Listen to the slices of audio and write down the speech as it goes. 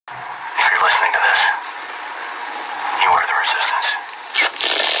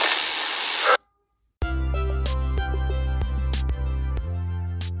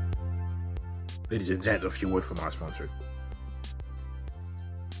Ladies and gentlemen, a few words from our sponsor.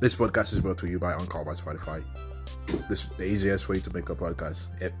 This podcast is brought to you by Encore by Spotify. This is the easiest way to make a podcast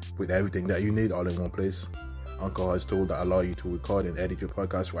with everything that you need all in one place. Encore has tools that allow you to record and edit your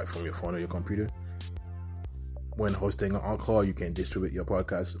podcast right from your phone or your computer. When hosting on Encore, you can distribute your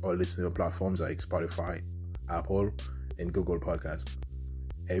podcast or listen to platforms like Spotify, Apple, and Google Podcasts.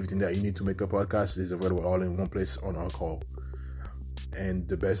 Everything that you need to make a podcast is available all in one place on Encore. And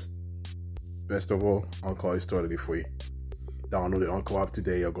the best of all, Encore is totally free. Download the Encore app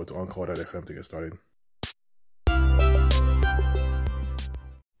today or go to encore.fm to get started.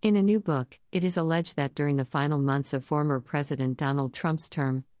 In a new book, it is alleged that during the final months of former President Donald Trump's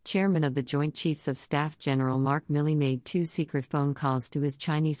term, Chairman of the Joint Chiefs of Staff General Mark Milley made 2 secret phone calls to his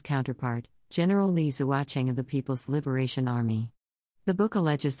Chinese counterpart, General Li Zuocheng of the People's Liberation Army. The book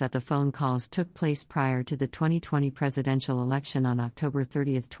alleges that the phone calls took place prior to the 2020 presidential election on October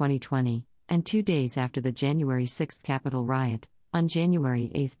 30, 2020, and 2 days after the January 6 Capitol riot, on January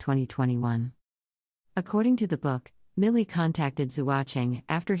 8, 2021. According to the book, Milley contacted Zuocheng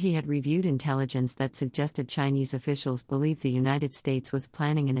after he had reviewed intelligence that suggested Chinese officials believed the United States was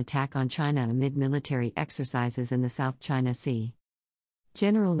planning an attack on China amid military exercises in the South China Sea.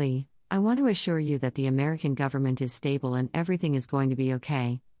 General Li, I want to assure you that the American government is stable and everything is going to be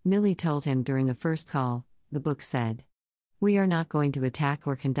okay, Milley told him during the first call, the book said. We are not going to attack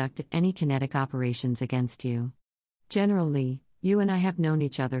or conduct any kinetic operations against you. General Li, you and I have known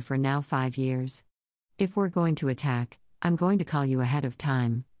each other for now 5 years. If we're going to attack, I'm going to call you ahead of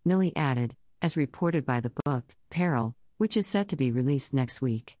time, Milley added, as reported by the book, Peril, which is set to be released next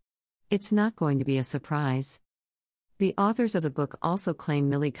week. It's not going to be a surprise. The authors of the book also claim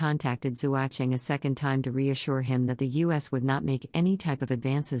Milley contacted Zuocheng a second time to reassure him that the U.S. would not make any type of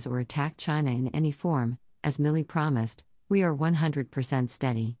advances or attack China in any form. As Milley promised, we are 100%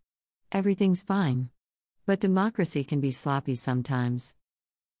 steady. Everything's fine. But democracy can be sloppy sometimes.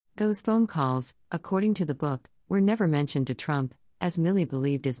 Those phone calls, according to the book, were never mentioned to Trump, as Milley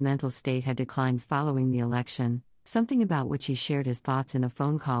believed his mental state had declined following the election, something about which he shared his thoughts in a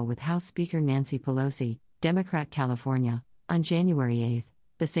phone call with House Speaker Nancy Pelosi, Democrat California, on January 8,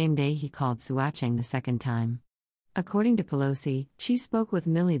 the same day he called Zuocheng the second time. According to Pelosi, she spoke with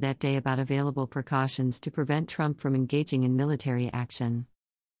Milley that day about available precautions to prevent Trump from engaging in military action.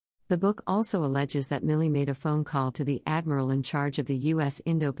 The book also alleges that Milley made a phone call to the admiral in charge of the U.S.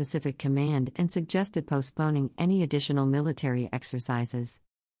 Indo-Pacific Command and suggested postponing any additional military exercises.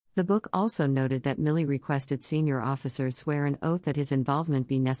 The book also noted that Milley requested senior officers swear an oath that his involvement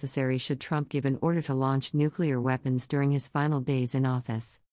be necessary should Trump give an order to launch nuclear weapons during his final days in office.